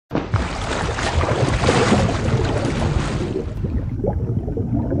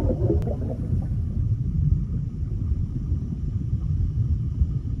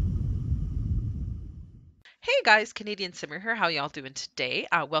Hey guys, Canadian Simmer here. How y'all doing today?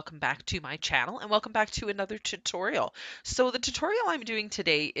 Welcome back to my channel and welcome back to another tutorial. So the tutorial I'm doing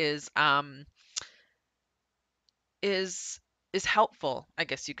today is is helpful, I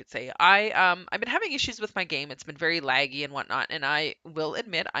guess you could say. I've been having issues with my game. It's been very laggy and whatnot, and I will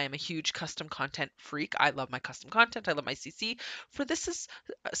admit I am a huge custom content freak. I love my custom content. I love my CC. For this is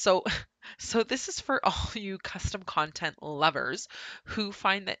so so this is for all you custom content lovers who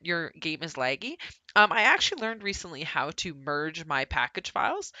find that your game is laggy. I actually learned recently how to merge my package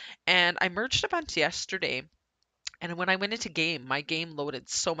files, and I merged a bunch yesterday. And when I went into game, my game loaded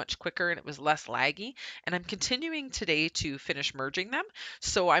so much quicker and it was less laggy. And I'm continuing today to finish merging them.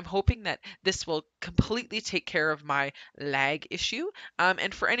 So I'm hoping that this will completely take care of my lag issue.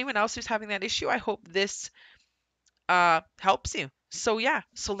 And for anyone else who's having that issue, I hope this helps you. So yeah,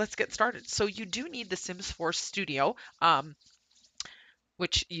 so let's get started. So you do need the Sims 4 Studio.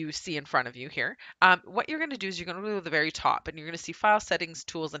 Which you see in front of you here. What you're going to do is you're going to go to the very top and you're going to see File Settings,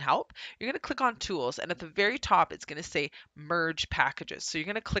 Tools, and Help. You're going to click on Tools, and at the very top, it's going to say Merge Packages. So you're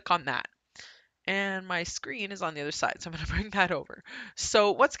going to click on that. And my screen is on the other side, so I'm going to bring that over.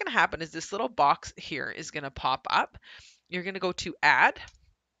 So what's going to happen is this little box here is going to pop up. You're going to go to Add.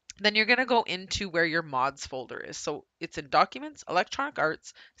 Then you're going to go into where your mods folder is. So it's in Documents, Electronic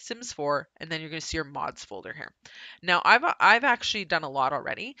Arts, Sims 4, and then you're going to see your mods folder here. Now I've actually done a lot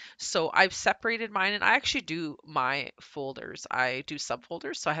already. So I've separated mine, and I actually do my folders. I do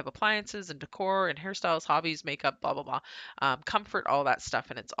subfolders. So I have appliances and decor and hairstyles, hobbies, makeup, blah, blah, blah, comfort, all that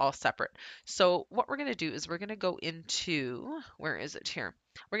stuff, and it's all separate. So what we're going to do is we're going to go into, where is it here?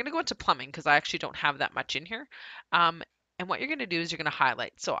 We're going to go into plumbing because I actually don't have that much in here. And what you're going to do is you're going to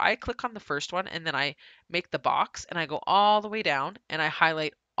highlight. So I click on the first one and then I make the box and I go all the way down and I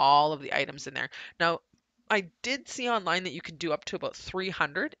highlight all of the items in there. Now, I did see online that you can do up to about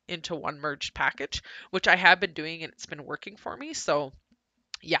 300 into one merged package, which I have been doing and it's been working for me. So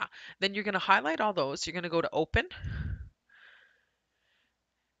yeah, then you're going to highlight all those. You're going to go to open,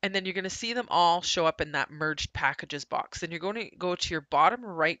 and then you're going to see them all show up in that merged packages box. Then you're going to go to your bottom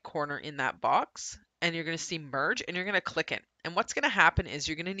right corner in that box and you're going to see merge and you're going to click it. And what's going to happen is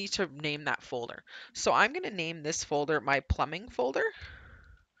you're going to need to name that folder. So I'm going to name this folder my plumbing folder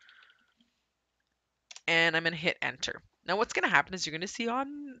and I'm going to hit enter. Now what's going to happen is you're going to see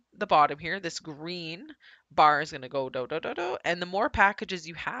on the bottom here, this green bar is going to go do, do, do, do. And the more packages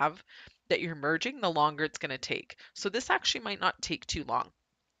you have that you're merging, the longer it's going to take. So this actually might not take too long.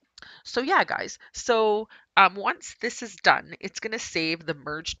 So yeah, guys, so once this is done, it's going to save the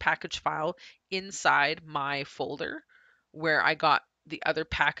merged package file inside my folder where I got the other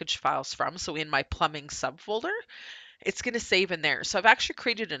package files from. So in my plumbing subfolder, it's going to save in there. So I've actually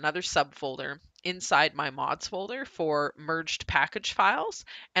created another subfolder inside my mods folder for merged package files,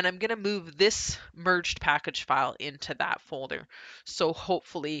 and I'm going to move this merged package file into that folder. So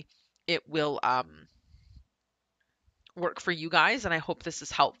hopefully it will work for you guys, and I hope this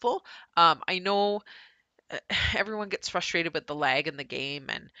is helpful. I know everyone gets frustrated with the lag in the game,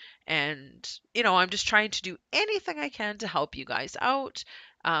 and you know, I'm just trying to do anything I can to help you guys out.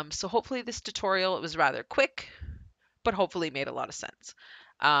 So hopefully this tutorial, it was rather quick, but hopefully made a lot of sense.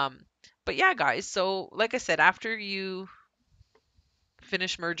 Um, but yeah, guys, so like I said, after you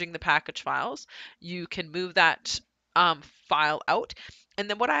finish merging the package files, you can move that file out. And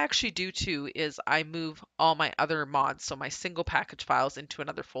then what I actually do too is I move all my other mods, so my single package files, into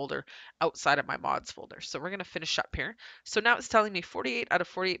another folder outside of my mods folder. So we're going to finish up here. So now it's telling me 48 out of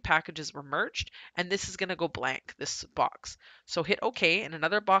 48 packages were merged, and this is going to go blank, this box. So hit OK, and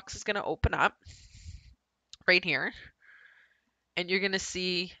another box is going to open up right here. And you're going to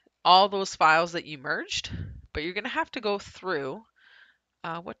see all those files that you merged, but you're going to have to go through.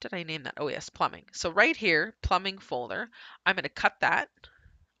 What did I name that? Oh yes, plumbing. So right here, plumbing folder, I'm going to cut that.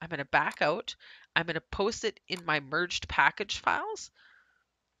 I'm going to back out. I'm going to post it in my merged package files,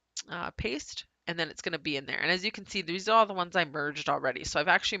 paste, and then it's going to be in there. And as you can see, these are all the ones I merged already. So I've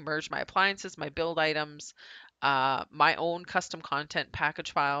actually merged my appliances, my build items, my own custom content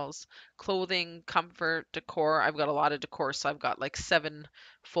package files, clothing, comfort, decor. I've got a lot of decor, so I've got like 7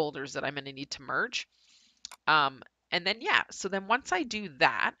 folders that I'm going to need to merge. And then, yeah, so then once I do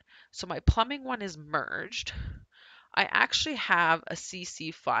that, so my plumbing one is merged, I actually have a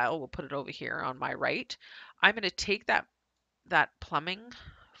CC file. We'll put it over here on my right. I'm going to take that plumbing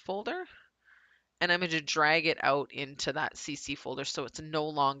folder and I'm going to drag it out into that CC folder so it's no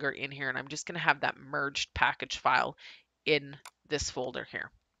longer in here. And I'm just going to have that merged package file in this folder here.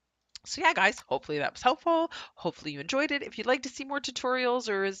 So yeah, guys, hopefully that was helpful. Hopefully you enjoyed it. If you'd like to see more tutorials,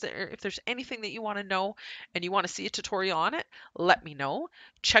 or if there's anything that you want to know and you want to see a tutorial on it, let me know.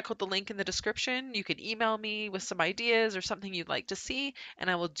 Check out the link in the description. You can email me with some ideas or something you'd like to see, and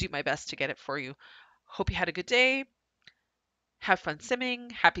I will do my best to get it for you. Hope you had a good day. Have fun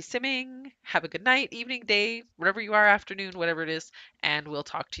simming. Happy simming. Have a good night, evening, day, wherever you are, afternoon, whatever it is, and we'll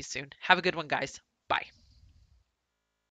talk to you soon. Have a good one, guys. Bye.